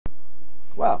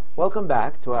Well, welcome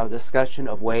back to our discussion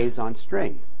of waves on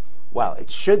strings. Well,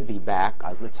 it should be back.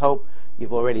 Let's hope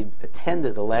you've already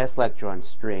attended the last lecture on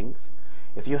strings.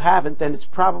 If you haven't, then it's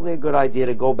probably a good idea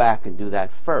to go back and do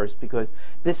that first, because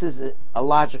this is a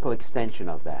logical extension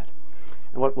of that.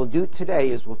 And what we'll do today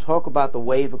is we'll talk about the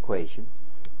wave equation,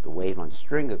 the wave on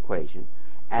string equation,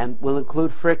 and we'll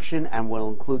include friction and we'll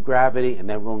include gravity, and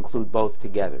then we'll include both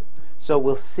together. So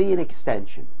we'll see an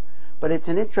extension. But it's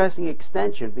an interesting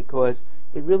extension because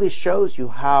it really shows you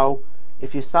how,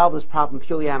 if you solve this problem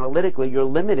purely analytically, you're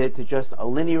limited to just a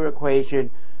linear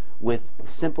equation with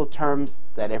simple terms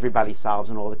that everybody solves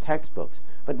in all the textbooks.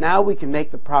 But now we can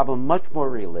make the problem much more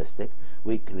realistic.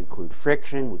 We can include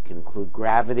friction, we can include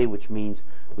gravity, which means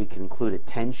we can include a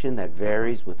tension that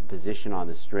varies with the position on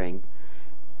the string.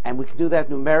 And we can do that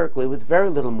numerically with very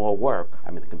little more work.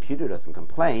 I mean, the computer doesn't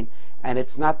complain, and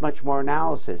it's not much more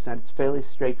analysis, and it's fairly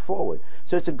straightforward.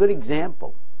 So it's a good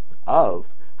example of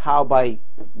how by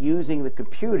using the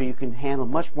computer you can handle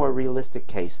much more realistic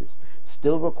cases.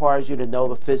 Still requires you to know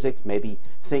the physics, maybe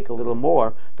think a little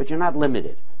more, but you're not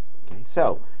limited. Okay,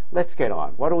 so let's get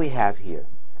on. What do we have here?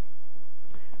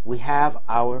 We have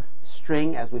our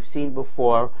string, as we've seen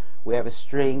before. We have a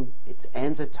string, its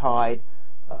ends are tied,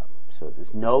 so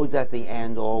there's nodes at the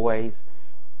end always.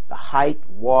 The height,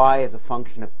 y, as a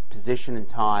function of position and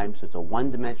time, so it's a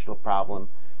one-dimensional problem,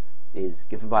 is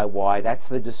given by y. That's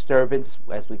the disturbance,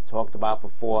 as we talked about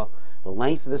before. The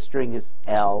length of the string is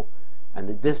L, and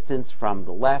the distance from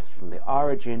the left, from the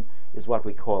origin, is what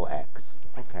we call x.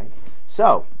 Okay.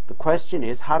 So the question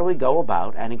is, how do we go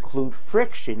about and include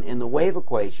friction in the wave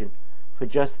equation for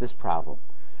just this problem?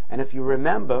 And if you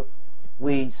remember,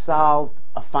 we solved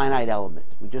a finite element.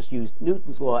 We just used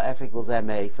Newton's law, F equals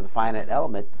ma, for the finite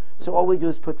element. So all we do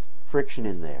is put friction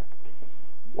in there.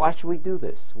 Why should we do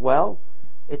this? Well,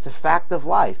 it's a fact of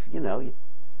life. You know, you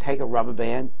take a rubber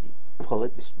band, you pull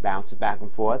it, just bounce it back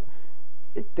and forth.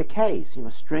 It decays. You know,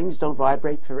 strings don't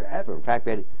vibrate forever. In fact,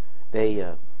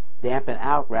 they dampen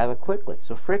out rather quickly.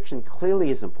 So friction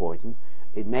clearly is important.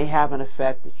 It may have an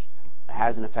effect. It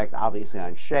has an effect, obviously,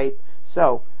 on shape.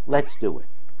 So let's do it.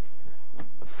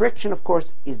 Friction, of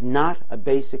course, is not a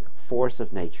basic force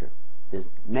of nature. There's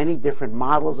many different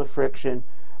models of friction.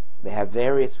 They have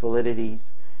various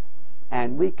validities.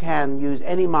 And we can use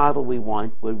any model we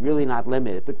want. We're really not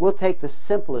limited. But we'll take the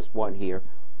simplest one here.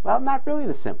 Well, not really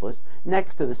the simplest.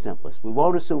 Next to the simplest. We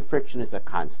won't assume friction is a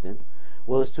constant.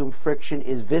 We'll assume friction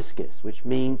is viscous, which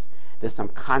means there's some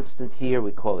constant here.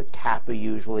 We call it kappa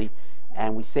usually.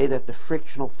 And we say that the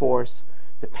frictional force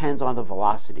depends on the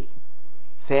velocity.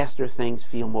 Faster things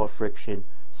feel more friction.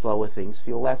 Slower things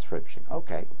feel less friction.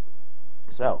 Okay.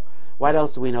 So, what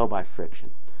else do we know about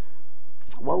friction?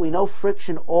 Well, we know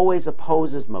friction always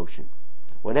opposes motion.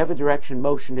 Whatever direction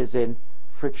motion is in,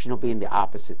 friction will be in the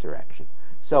opposite direction.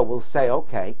 So we'll say,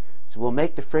 okay, so we'll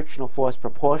make the frictional force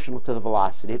proportional to the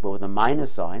velocity, but with a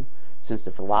minus sign. Since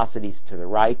the velocity is to the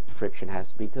right, friction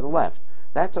has to be to the left.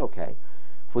 That's okay.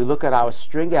 If we look at our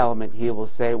string element here, we'll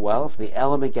say, well, if the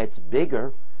element gets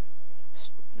bigger,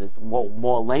 there's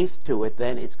more length to it,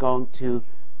 then it's going to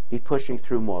be pushing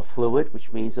through more fluid,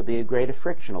 which means there'll be a greater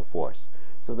frictional force.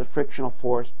 So the frictional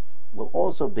force will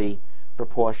also be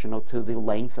proportional to the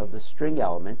length of the string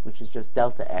element, which is just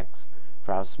delta x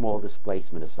for our small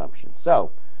displacement assumption.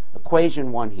 So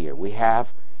equation 1 here, we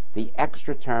have the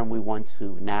extra term we want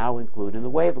to now include in the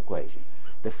wave equation.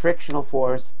 The frictional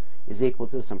force is equal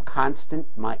to some constant,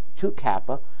 2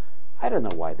 kappa. I don't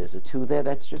know why there's a 2 there.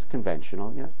 That's just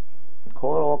conventional. You know,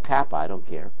 call it all kappa. I don't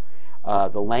care.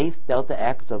 The length, delta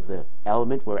x, of the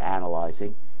element we're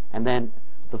analyzing, and then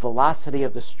the velocity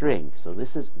of the string. So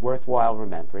this is worthwhile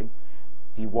remembering.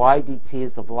 dy dt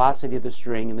is the velocity of the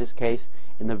string, in this case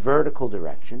in the vertical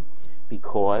direction,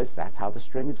 because that's how the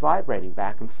string is vibrating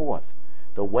back and forth.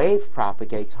 The wave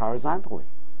propagates horizontally.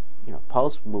 You know,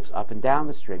 pulse moves up and down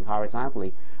the string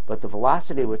horizontally, but the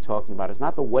velocity we're talking about is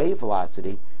not the wave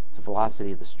velocity, it's the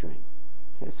velocity of the string.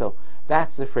 Okay, so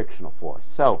that's the frictional force.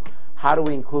 So how do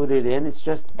we include it in? It's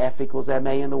just F equals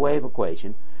ma in the wave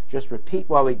equation. Just repeat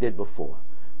what we did before.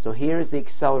 So here is the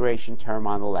acceleration term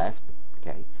on the left,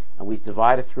 okay, and we've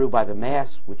divided through by the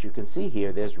mass, which you can see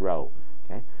here. There's rho,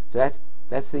 okay. So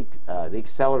that's the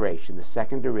acceleration, the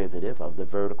second derivative of the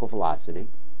vertical velocity.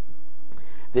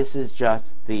 This is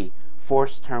just the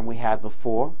force term we had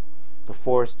before, the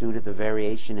force due to the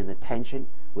variation in the tension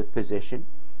with position.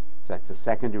 So that's the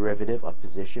second derivative of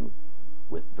position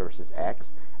with versus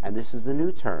x, and this is the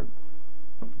new term.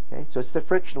 Okay, so it's the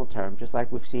frictional term, just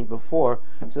like we've seen before.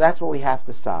 So that's what we have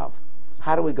to solve.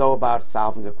 How do we go about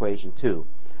solving equation 2?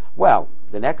 Well,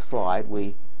 the next slide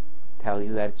we tell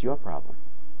you that it's your problem.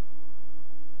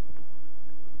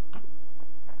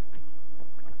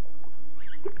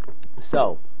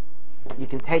 So you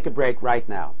can take a break right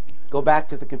now. Go back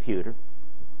to the computer.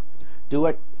 Do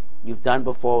what you've done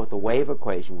before with the wave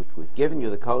equation, which we've given you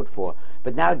the code for,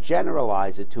 but now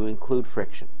generalize it to include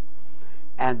friction.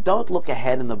 And don't look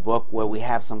ahead in the book where we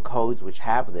have some codes which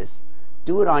have this.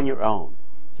 Do it on your own.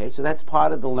 Okay, so that's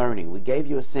part of the learning. We gave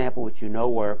you a sample which you know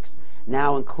works.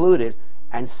 Now include it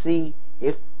and see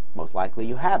if, most likely,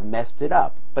 you have messed it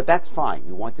up. But that's fine.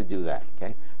 You want to do that.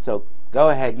 Okay, so go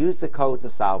ahead. Use the code to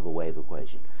solve the wave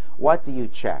equation. What do you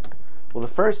check? Well, the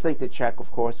first thing to check,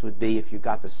 of course, would be if you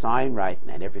got the sign right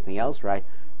and everything else right,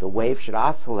 the wave should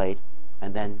oscillate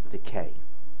and then decay.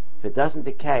 If it doesn't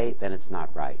decay, then it's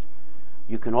not right.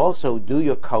 You can also do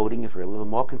your coding, if you're a little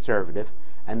more conservative,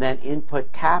 and then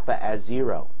input kappa as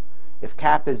 0. If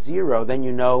kappa is 0, then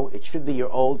you know it should be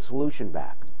your old solution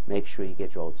back. Make sure you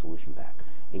get your old solution back.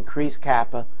 Increase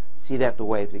kappa, see that the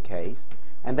wave decays,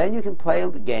 and then you can play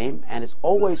the game, and it's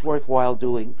always worthwhile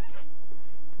doing,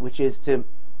 which is to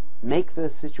make the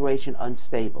situation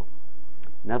unstable.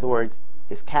 In other words,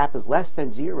 if kappa is less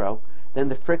than 0, then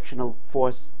the frictional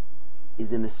force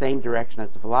is in the same direction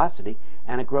as the velocity,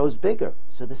 and it grows bigger.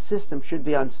 So the system should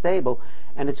be unstable,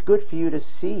 and it's good for you to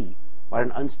see what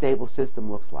an unstable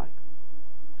system looks like.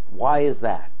 Why is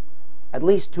that? At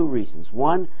least two reasons.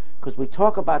 One, because we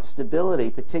talk about stability,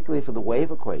 particularly for the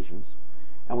wave equations,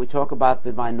 and we talk about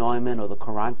the von Neumann or the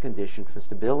Courant condition for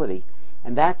stability,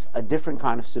 and that's a different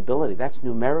kind of stability. That's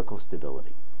numerical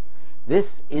stability.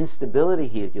 This instability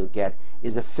here you'll get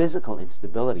is a physical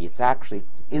instability. It's actually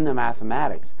in the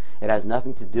mathematics. It has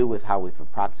nothing to do with how we've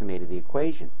approximated the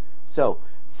equation. So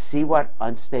see what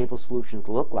unstable solutions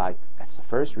look like. That's the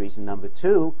first reason. Number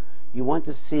two, you want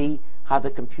to see how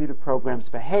the computer programs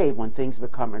behave when things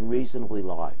become unreasonably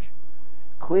large.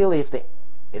 Clearly, if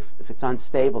it's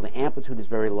unstable, the amplitude is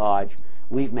very large.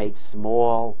 We've made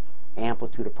small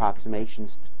amplitude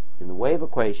approximations in the wave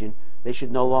equation. They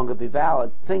should no longer be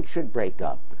valid. Things should break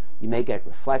up. You may get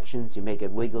reflections, you may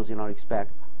get wiggles you don't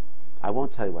expect. I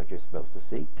won't tell you what you're supposed to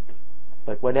see.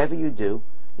 But whatever you do,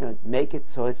 make it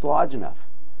so it's large enough.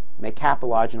 Make kappa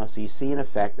large enough so you see an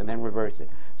effect and then reverse it.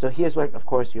 So here's what, of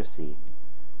course, you're seeing.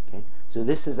 Okay? So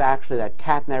this is actually that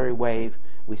catenary wave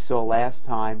we saw last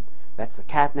time. That's the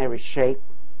catenary shape.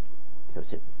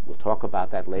 So we'll talk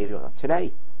about that later,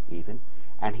 today even.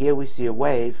 And here we see a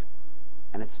wave,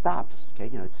 and it stops.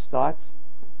 Okay, it starts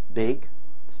big,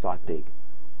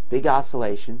 big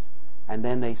oscillations, and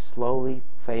then they slowly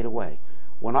fade away.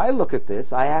 When I look at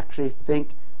this, I actually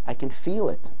think I can feel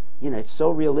it. It's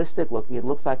so realistic looking. It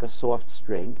looks like a soft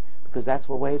string because that's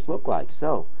what waves look like.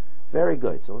 So, very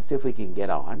good. So let's see if we can get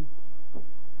on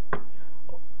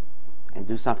and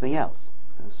do something else.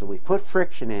 So we put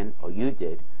friction in, or you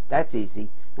did. That's easy.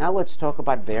 Now let's talk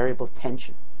about variable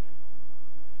tension.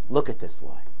 Look at this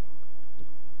line.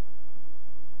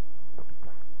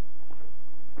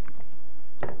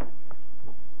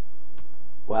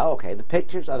 Well, okay, the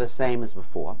pictures are the same as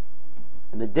before.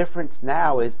 And the difference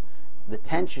now is the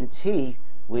tension T,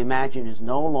 we imagine, is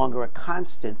no longer a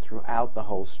constant throughout the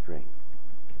whole string.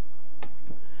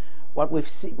 What we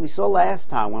saw last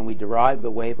time when we derived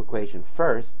the wave equation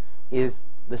first is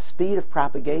the speed of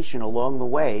propagation along the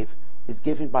wave is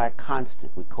given by a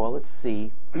constant. We call it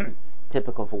c,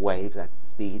 typical for waves, that's the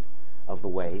speed of the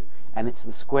wave, and it's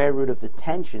the square root of the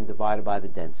tension divided by the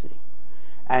density.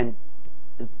 And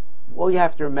all you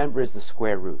have to remember is the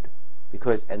square root,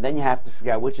 and then you have to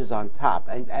figure out which is on top.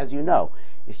 And as you know,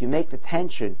 if you make the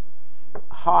tension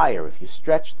higher, if you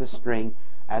stretch the string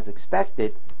as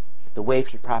expected, the wave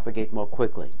should propagate more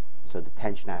quickly. So the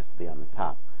tension has to be on the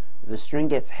top. If the string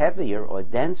gets heavier or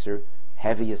denser,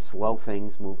 heavy is slow,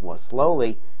 things move more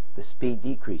slowly, the speed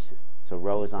decreases. So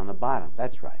rho is on the bottom.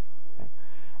 That's right. Okay?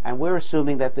 And we're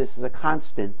assuming that this is a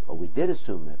constant, or we did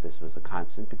assume that this was a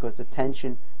constant because the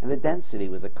tension and the density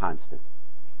was a constant.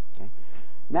 Okay?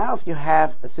 Now if you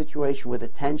have a situation where the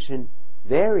tension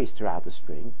varies throughout the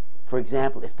string, for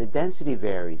example, if the density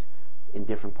varies in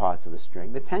different parts of the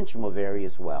string, the tension will vary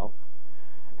as well.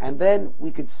 And then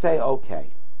we could say, okay,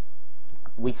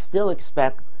 we still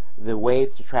expect the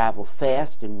wave to travel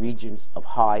fast in regions of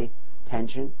high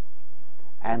tension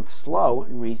and slow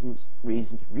in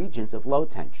regions of low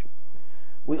tension.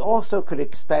 We also could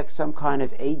expect some kind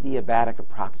of adiabatic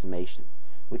approximation,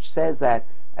 which says that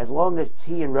as long as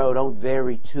t and rho don't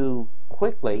vary too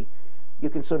quickly, you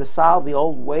can sort of solve the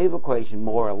old wave equation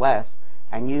more or less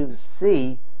and use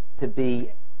c to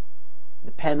be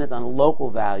dependent on a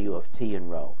local value of t and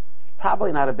rho.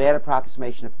 Probably not a bad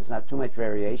approximation if there's not too much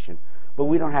variation, but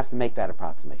we don't have to make that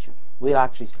approximation. We'll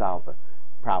actually solve the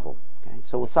problem. Okay?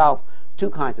 So we'll solve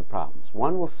two kinds of problems.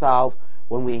 One will solve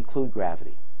when we include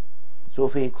gravity. So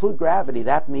if we include gravity,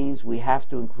 that means we have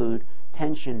to include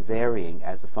tension varying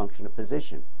as a function of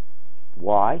position.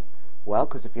 Why? Well,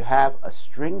 because if you have a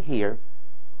string here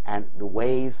and the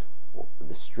wave,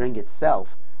 the string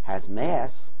itself, has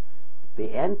mass, the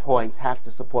endpoints have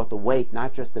to support the weight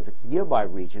not just of its nearby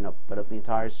region, but of the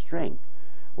entire string.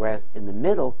 Whereas in the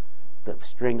middle, the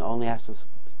string only has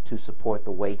to support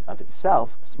the weight of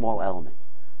itself, a small element.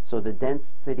 So the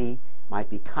density might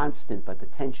be constant, but the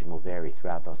tension will vary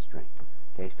throughout the string,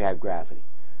 okay, if you have gravity.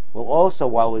 We'll also,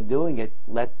 while we're doing it,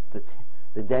 let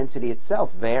the density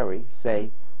itself vary.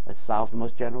 Say, let's solve the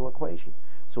most general equation.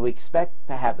 So we expect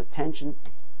to have the tension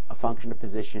a function of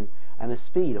position and the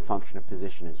speed a function of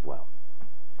position as well.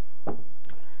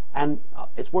 And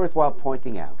it's worthwhile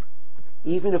pointing out,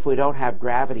 even if we don't have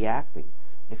gravity acting,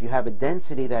 if you have a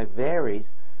density that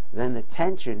varies, then the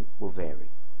tension will vary.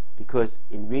 Because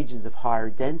in regions of higher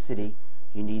density,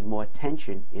 you need more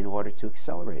tension in order to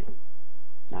accelerate it.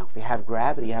 Now, if you have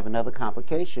gravity, you have another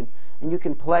complication, and you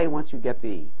can play once you get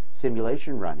the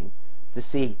simulation running to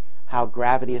see how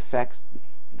gravity affects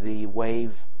the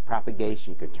wave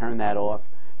propagation. You can turn that off,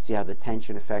 see how the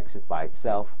tension affects it by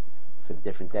itself for the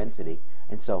different density,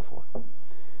 and so forth.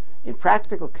 In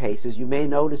practical cases, you may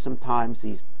notice sometimes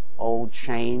these old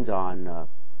chains on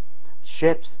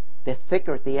ships, they're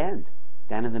thicker at the end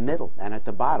than in the middle and at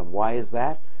the bottom. Why is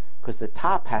that? Because the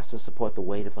top has to support the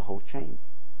weight of the whole chain.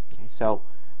 Okay, so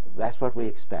that's what we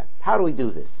expect. How do we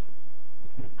do this?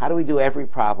 How do we do every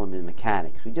problem in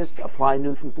mechanics? We just apply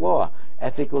Newton's law,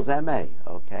 F equals ma,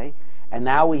 okay? And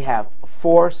now we have a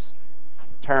force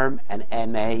term and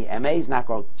ma. Ma is not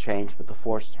going to change, but the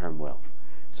force term will.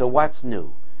 So what's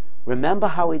new? Remember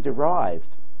how we derived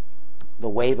the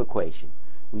wave equation.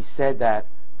 We said that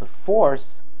the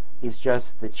force is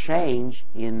just the change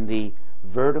in the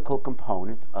vertical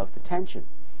component of the tension,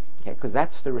 okay? Because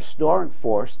that's the restorant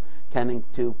force tending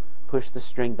to push the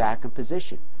string back in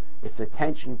position. If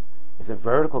the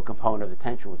vertical component of the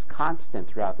tension was constant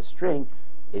throughout the string,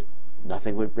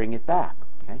 nothing would bring it back,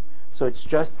 okay? So it's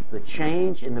just the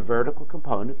change in the vertical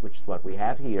component, which is what we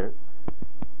have here,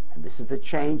 and this is the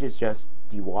change, is just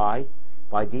dy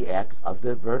by dx of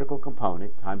the vertical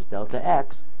component times delta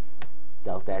x.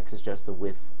 Delta x is just the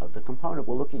width of the component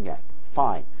we're looking at.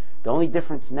 Fine. The only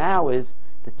difference now is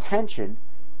the tension,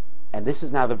 and this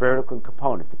is now the vertical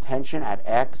component, the tension at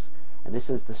x, and this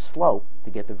is the slope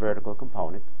to get the vertical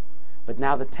component. But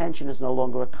now the tension is no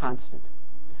longer a constant.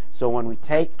 So when we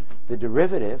take the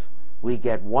derivative, we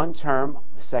get one term,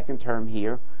 the second term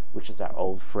here, which is our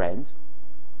old friend.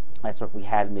 That's what we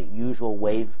had in the usual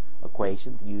wave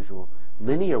equation, the usual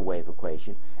linear wave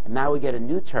equation. And now we get a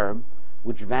new term,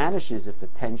 which vanishes if the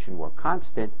tension were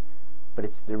constant, but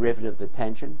it's the derivative of the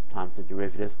tension times the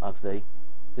derivative of the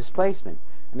displacement.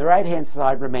 And the right-hand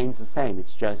side remains the same.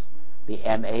 It's just the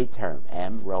ma term,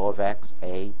 m rho of x,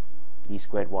 a d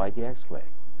squared y dx squared.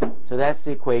 So that's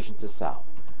the equation to solve.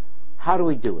 How do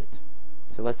we do it?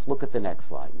 So let's look at the next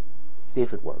slide and see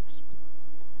if it works.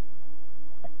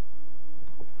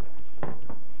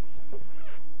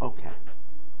 Okay.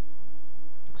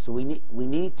 So we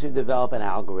need to develop an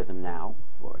algorithm now,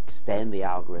 or extend the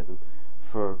algorithm,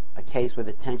 for a case where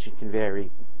the tension can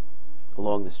vary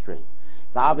along the string.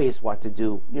 It's obvious what to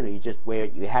do. You know,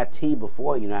 you had t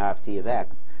before, you now have t of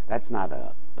x. That's not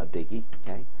a biggie,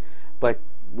 okay? But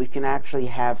we can actually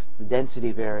have the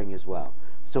density varying as well.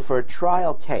 So for a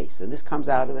trial case, and this comes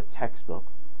out of a textbook,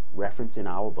 reference in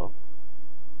our book,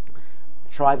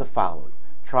 try the following.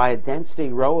 Try a density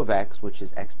rho of x, which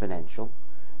is exponential,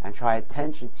 and try a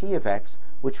tension t of x,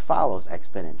 which follows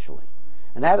exponentially.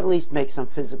 And that at least makes some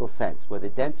physical sense. Where the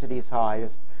density is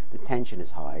highest, the tension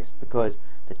is highest, because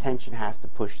the tension has to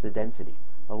push the density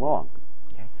along.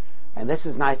 Okay? And this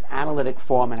is nice analytic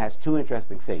form and has two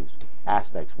interesting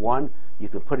aspects. One, you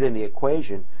can put it in the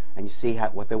equation, and you see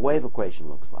what the wave equation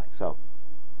looks like. So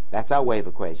that's our wave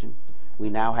equation. We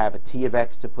now have a t of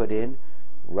x to put in,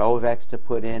 rho of x to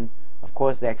put in. Of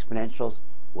course, the exponentials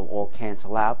will all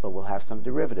cancel out, but we'll have some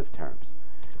derivative terms.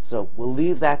 So we'll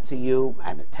leave that to you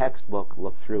and the textbook.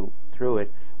 Look through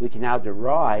it. We can now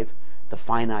derive the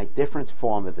finite difference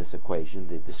form of this equation,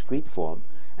 the discrete form.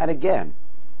 And again,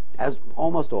 as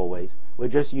almost always, we're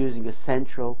just using a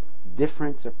central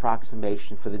difference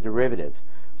approximation for the derivative.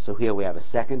 So here we have a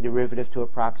second derivative to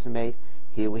approximate.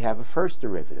 Here we have a first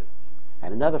derivative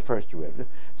and another first derivative.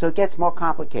 So it gets more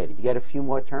complicated. You get a few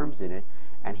more terms in it.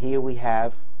 And here we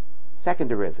have second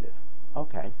derivative.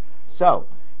 Okay. So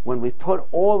when we put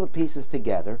all the pieces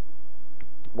together,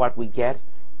 what we get,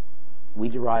 we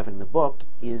derive in the book,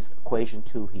 is equation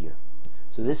 2 here.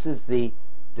 So this is the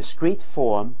discrete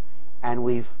form, and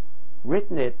we've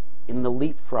written it in the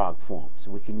leapfrog form,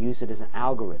 so we can use it as an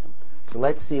algorithm. So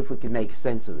let's see if we can make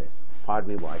sense of this. Pardon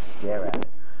me while I stare at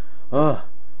it.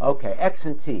 Okay, x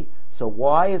and t. So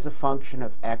y is a function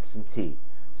of x and t.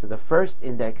 So the first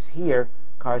index here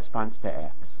corresponds to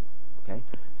x. Okay?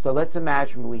 So let's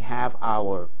imagine we have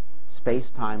our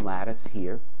space-time lattice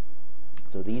here.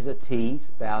 So these are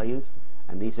t's values,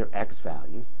 and these are x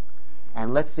values.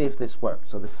 And let's see if this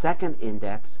works. So the second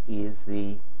index is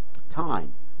the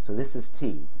time. So this is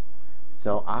t.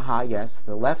 So, yes,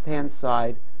 the left-hand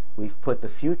side, we've put the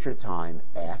future time,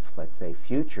 f, let's say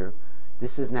future.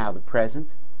 This is now the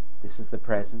present. This is the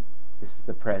present. This is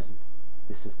the present.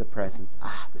 This is the present.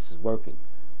 This is working.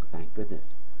 Thank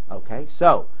goodness. Okay,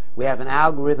 so we have an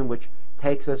algorithm which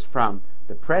takes us from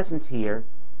the present here,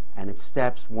 and it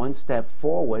steps one step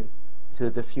forward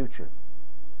to the future.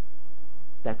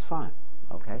 That's fine.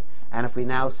 Okay, and if we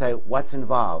now say what's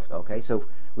involved, okay, so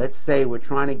let's say we're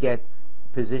trying to get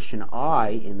position I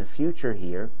in the future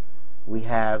here. We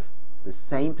have the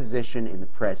same position in the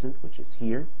present, which is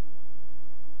here.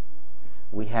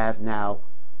 We have now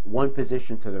one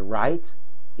position to the right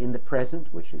in the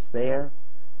present, which is there.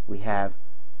 We have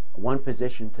one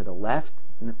position to the left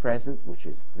in the present, which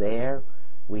is there.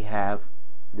 We have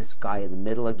this guy in the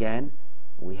middle again.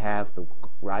 We have the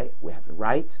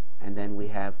right, and then we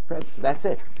have present. So that's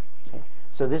it. Okay.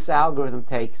 So this algorithm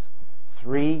takes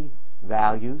 3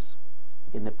 values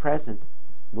in the present,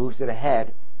 moves it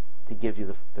ahead to give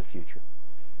you the future.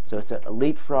 So it's a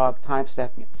leapfrog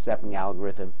time-stepping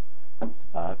algorithm.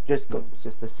 It's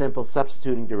just a simple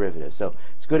substituting derivative. So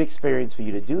it's a good experience for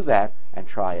you to do that and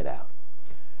try it out.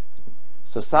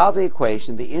 So solve the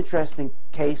equation. The interesting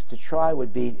case to try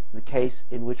would be the case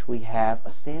in which we have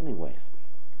a standing wave.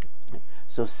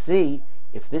 So see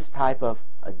if this type of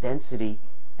a density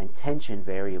and tension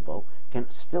variable can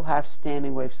still have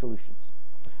standing wave solutions.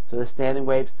 So the standing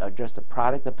waves are just a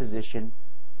product of position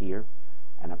here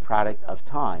and a product of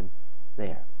time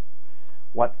there.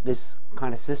 What this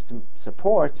kind of system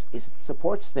supports is it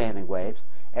supports standing waves,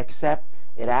 except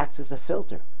it acts as a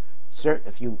filter.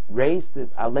 If you raise the,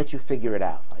 I'll let you figure it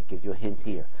out. I'll give you a hint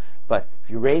here. But if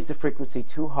you raise the frequency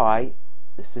too high,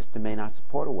 the system may not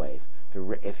support a wave.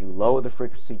 If you lower the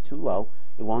frequency too low,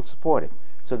 it won't support it.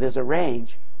 So there's a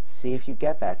range. See if you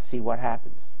get that. See what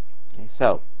happens. Okay,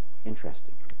 so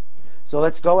interesting. So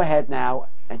let's go ahead now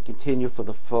and continue for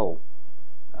the full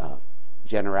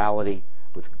generality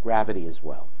with gravity as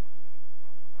well.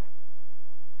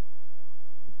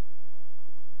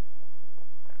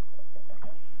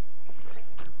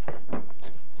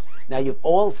 Now you've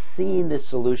all seen this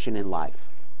solution in life.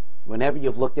 Whenever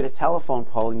you've looked at a telephone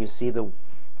pole and you see the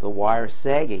wire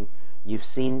sagging, you've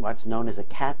seen what's known as a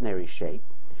catenary shape,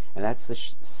 and that's the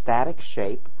static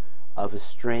shape of a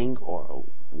string or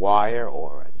a wire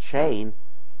or a chain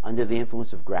under the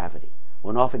influence of gravity.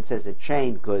 One often says a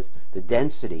chain because the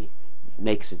density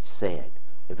makes it sag.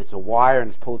 If it's a wire and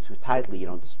it's pulled too tightly, you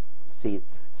don't see it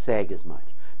sag as much.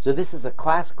 So this is a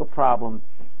classical problem.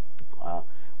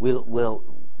 We'll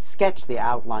sketch the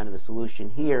outline of the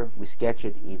solution here. We sketch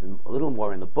it even a little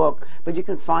more in the book, but you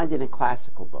can find it in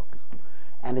classical books.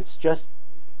 And it's just,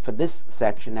 for this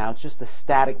section now, it's just a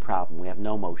static problem. We have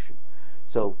no motion.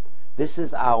 So this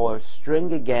is our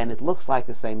string again. It looks like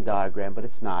the same diagram, but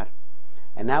it's not.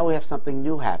 And now we have something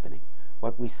new happening.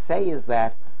 What we say is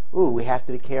that, we have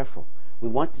to be careful. We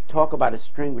want to talk about a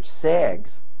string which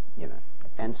sags,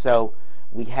 and so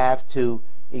we have to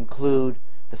include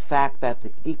the fact that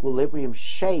the equilibrium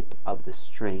shape of the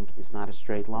string is not a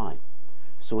straight line.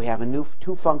 So we have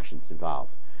two functions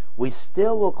involved. We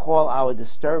still will call our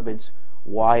disturbance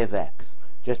y of x,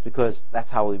 just because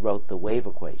that's how we wrote the wave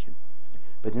equation.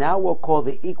 But now we'll call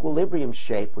the equilibrium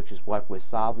shape, which is what we're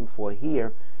solving for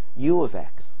here, u of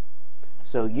x.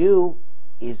 So u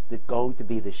is going to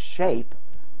be the shape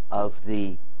of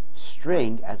the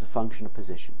string as a function of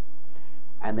position.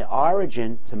 And the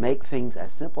origin, to make things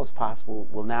as simple as possible,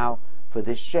 will now, for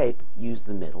this shape, use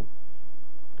the middle.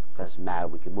 Doesn't matter,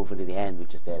 we can move it to the end, we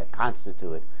just add a constant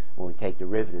to it. When we take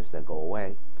derivatives, they go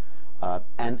away.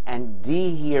 And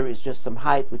d here is just some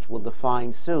height, which we'll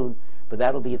define soon, but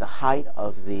that'll be the height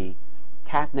of the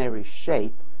catenary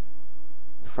shape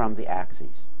from the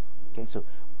axes. Okay, so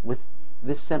with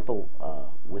this simple,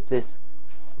 with this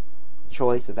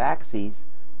choice of axes,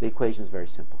 the equation is very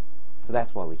simple. So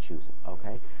that's why we choose it.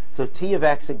 Okay, so t of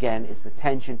x again is the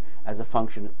tension as a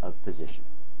function of position.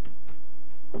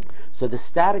 So the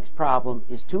statics problem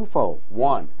is twofold.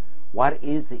 One, what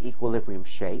is the equilibrium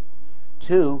shape?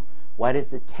 Two, what is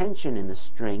the tension in the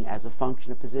string as a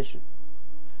function of position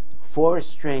for a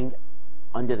string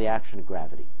under the action of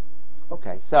gravity?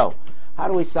 Okay, so how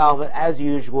do we solve it? As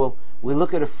usual, we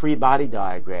look at a free body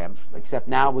diagram, except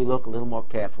now we look a little more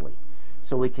carefully.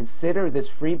 So we consider this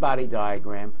free body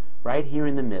diagram right here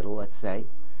in the middle, let's say.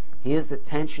 Here's the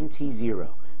tension T0.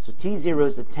 So T0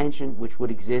 is the tension which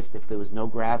would exist if there was no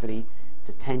gravity. It's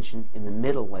a tension in the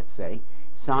middle, let's say.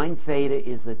 Sine theta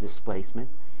is the displacement.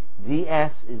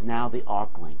 ds is now the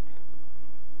arc length.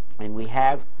 And we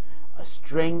have a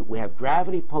string, we have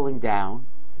gravity pulling down,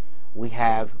 we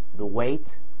have the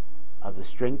weight of the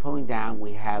string pulling down,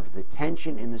 we have the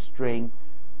tension in the string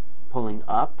pulling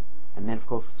up, and then of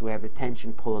course we have the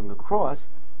tension pulling across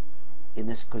in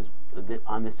this, because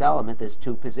on this element there's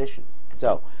two positions.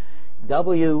 So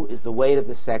W is the weight of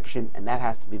the section, and that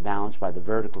has to be balanced by the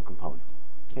vertical component.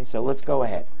 Okay, so let's go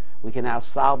ahead. We can now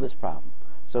solve this problem.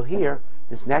 So here,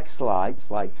 this next slide,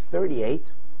 slide 38,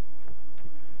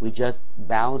 we just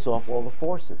balance off all the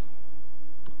forces.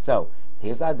 So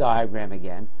here's our diagram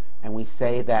again, and we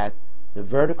say that the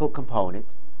vertical component,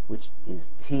 which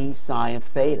is T sine of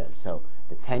theta, so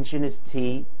the tension is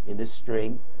T in the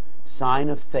string, sine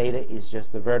of theta is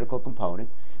just the vertical component,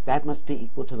 that must be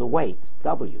equal to the weight,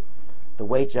 W. The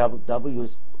weight W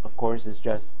is, of course, is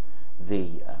just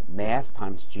the mass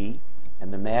times G,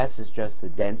 and the mass is just the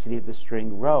density of the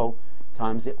string rho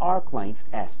times the arc length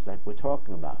S that we're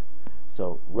talking about.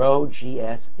 So rho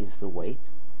GS is the weight.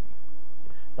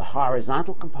 The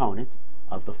horizontal component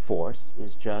of the force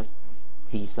is just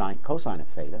T sine cosine of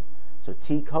theta. So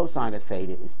T cosine of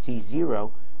theta is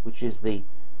T0, which is the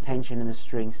tension in the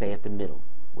string, say at the middle,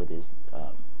 where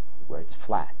it's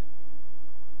flat.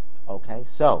 Okay,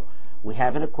 so we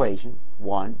have an equation,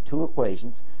 two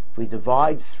equations. If we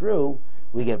divide through,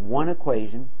 we get one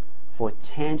equation for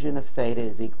tangent of theta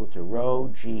is equal to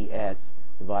rho GS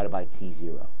divided by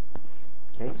T0.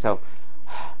 Okay, so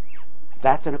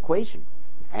that's an equation.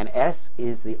 And S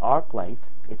is the arc length.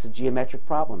 It's a geometric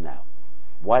problem now.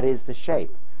 What is the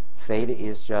shape? Theta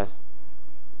is just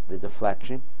the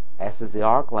deflection. S is the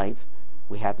arc length.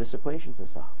 We have this equation to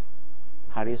solve.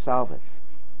 How do you solve it?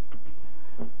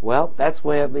 Well, that's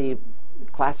where the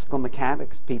classical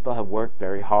mechanics people have worked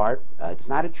very hard. It's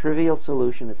not a trivial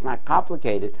solution. It's not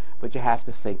complicated, but you have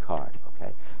to think hard.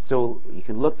 Okay, so you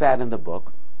can look that in the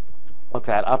book. Look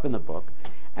that up in the book.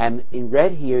 And in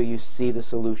red here, you see the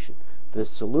solution. The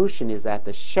solution is that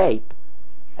the shape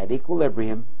at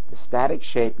equilibrium, the static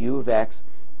shape u of x,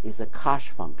 is a cosh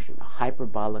function, a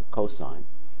hyperbolic cosine.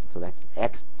 So that's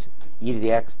x, e to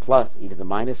the x plus e to the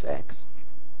minus x.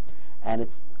 And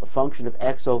it's a function of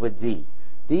x over d.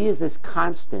 D is this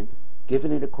constant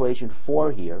given in equation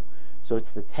 4 here. So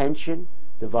it's the tension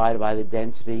divided by the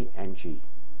density and g.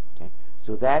 Okay?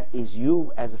 So that is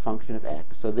u as a function of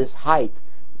x. So this height,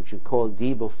 which we called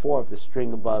d before, of the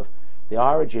string above the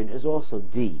origin, is also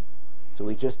d. So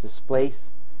we just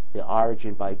displace the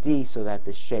origin by d so that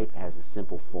the shape has a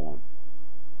simple form.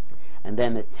 And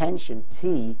then the tension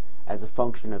t as a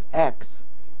function of x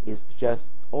is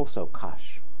just also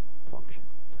cosh function.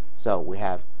 So we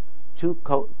have two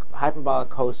hyperbolic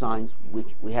cosines.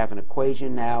 We have an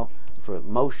equation now for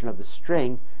motion of the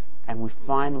string, and we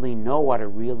finally know what a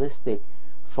realistic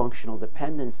functional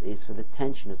dependence is for the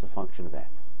tension as a function of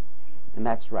x. And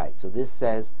that's right. So this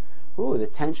says, ooh, the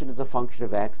tension is a function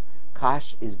of x.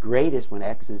 Cosh is greatest when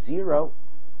x is 0.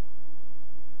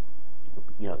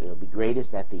 You know, it'll be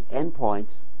greatest at the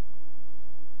endpoints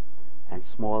and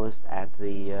smallest at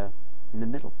the in the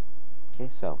middle. Okay,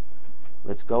 so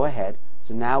let's go ahead.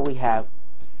 So now we have,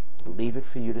 leave it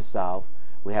for you to solve.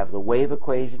 We have the wave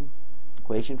equation,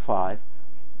 equation 5,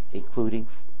 including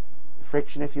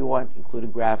friction if you want,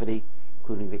 including gravity,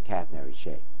 including the catenary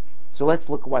shape. So let's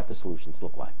look at what the solutions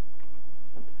look like.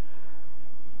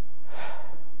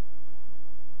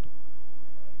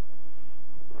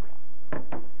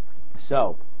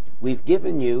 So we've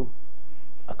given you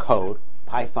a code,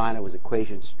 Python. It was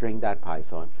equation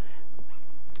string.python.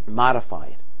 Modify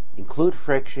it. Include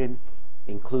friction,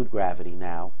 include gravity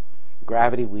now.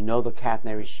 Gravity, we know the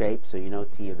catenary shape, so you know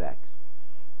T of x.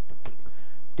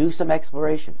 Do some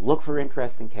exploration. Look for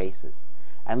interesting cases.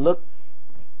 And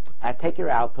take your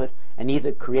output and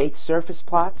either create surface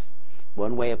plots,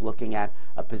 one way of looking at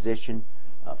a position,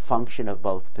 a function of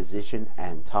both position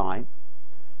and time.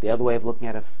 The other way of looking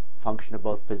at a function of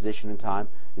both position and time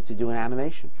is to do an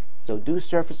animation. So do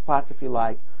surface plots if you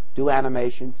like, do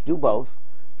animations, do both.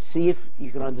 See if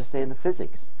you can understand the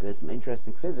physics. There's some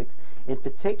interesting physics. In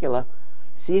particular,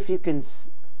 see if you can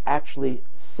actually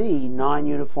see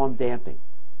non-uniform damping.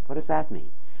 What does that mean?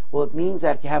 Well, it means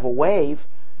that if you have a wave,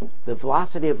 the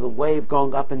velocity of the wave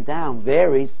going up and down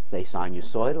varies, say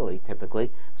sinusoidally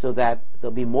typically, so that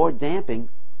there'll be more damping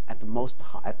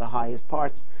at the highest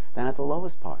parts than at the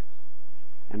lowest parts.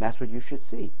 And that's what you should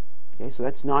see. Okay, so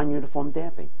that's non-uniform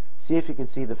damping. See if you can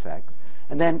see the effects.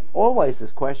 And then always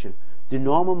this question, do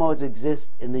normal modes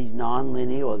exist in these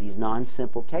non-linear or these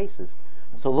non-simple cases?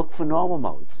 So look for normal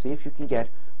modes. See if you can get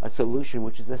a solution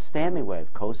which is a standing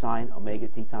wave, cosine omega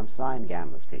t times sine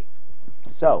gamma of t.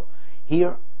 So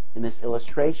here in this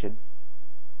illustration,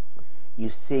 you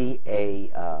see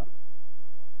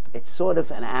it's sort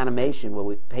of an animation where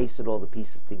we've pasted all the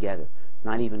pieces together. It's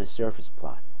not even a surface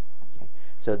plot. Okay?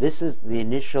 So this is the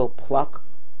initial pluck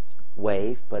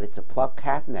wave, but it's a pluck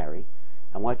catenary.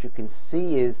 And what you can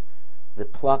see is the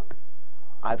pluck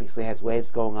obviously has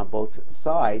waves going on both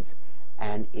sides,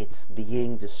 and it's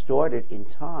being distorted in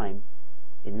time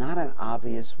in not an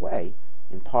obvious way,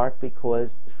 in part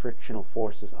because the frictional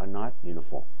forces are not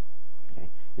uniform. Okay?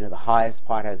 You know, the highest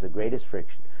part has the greatest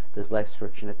friction. There's less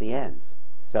friction at the ends.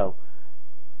 So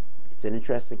it's an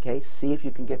interesting case. See if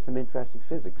you can get some interesting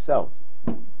physics. So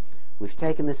we've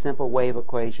taken the simple wave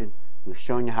equation. We've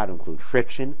shown you how to include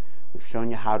friction. We've shown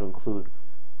you how to include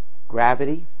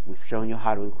gravity. We've shown you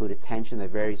how to include a tension that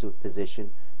varies with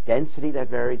position, density that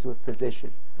varies with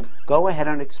position. Go ahead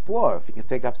and explore. If you can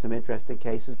think up some interesting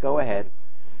cases, go ahead.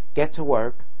 Get to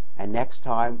work. And next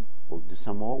time, we'll do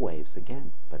some more waves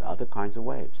again, but other kinds of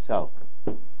waves. So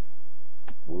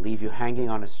we'll leave you hanging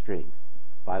on a string.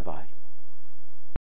 Bye-bye.